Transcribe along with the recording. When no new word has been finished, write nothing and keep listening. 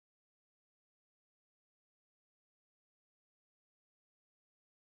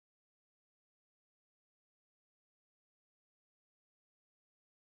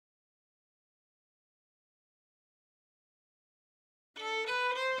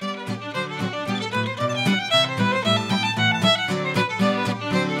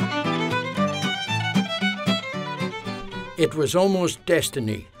It was almost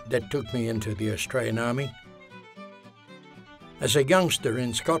destiny that took me into the Australian Army. As a youngster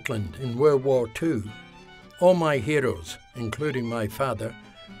in Scotland in World War II, all my heroes, including my father,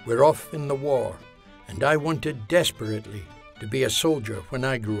 were off in the war, and I wanted desperately to be a soldier when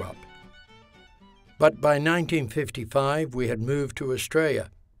I grew up. But by 1955 we had moved to Australia,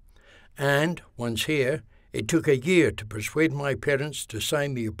 and once here, it took a year to persuade my parents to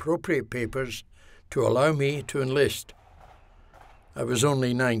sign the appropriate papers to allow me to enlist. I was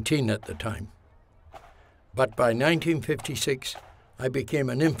only 19 at the time. But by 1956, I became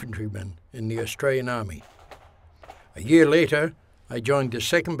an infantryman in the Australian Army. A year later, I joined the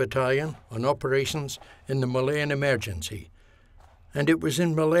 2nd Battalion on operations in the Malayan Emergency, and it was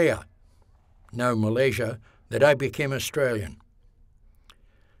in Malaya, now Malaysia, that I became Australian.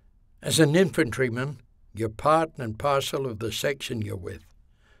 As an infantryman, you're part and parcel of the section you're with.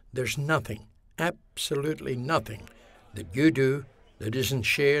 There's nothing, absolutely nothing, that you do that isn't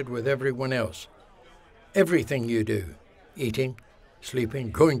shared with everyone else. Everything you do, eating,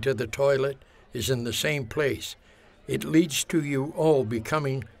 sleeping, going to the toilet, is in the same place. It leads to you all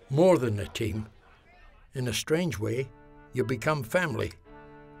becoming more than a team. In a strange way, you become family.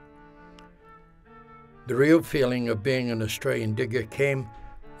 The real feeling of being an Australian digger came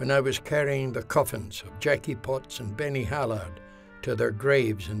when I was carrying the coffins of Jackie Potts and Benny Hallard to their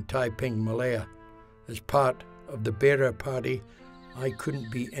graves in Taiping, Malaya. As part of the bearer party, I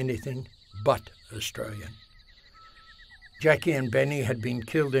couldn't be anything but Australian. Jackie and Benny had been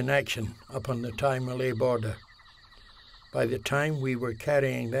killed in action up on the Thai-Malay border. By the time we were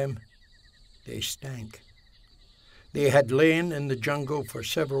carrying them, they stank. They had lain in the jungle for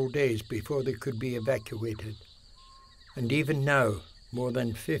several days before they could be evacuated. And even now, more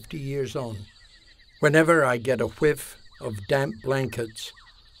than 50 years on, whenever I get a whiff of damp blankets,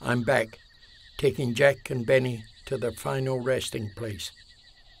 I'm back, taking Jack and Benny to their final resting place.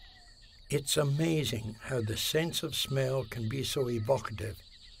 It's amazing how the sense of smell can be so evocative.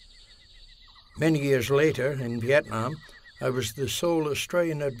 Many years later, in Vietnam, I was the sole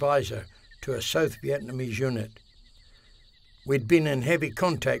Australian advisor to a South Vietnamese unit. We'd been in heavy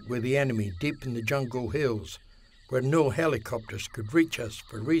contact with the enemy deep in the jungle hills, where no helicopters could reach us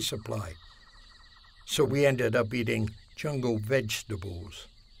for resupply. So we ended up eating jungle vegetables,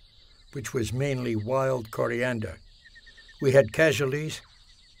 which was mainly wild coriander. We had casualties,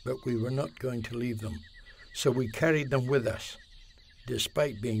 but we were not going to leave them, so we carried them with us,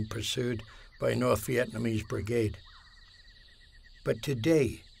 despite being pursued by a North Vietnamese brigade. But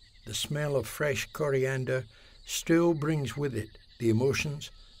today, the smell of fresh coriander still brings with it the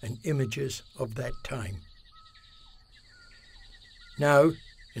emotions and images of that time. Now,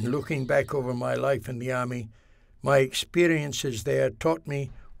 in looking back over my life in the Army, my experiences there taught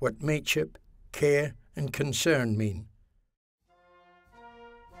me what mateship, care, and concern mean,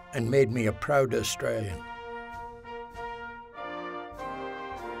 and made me a proud Australian.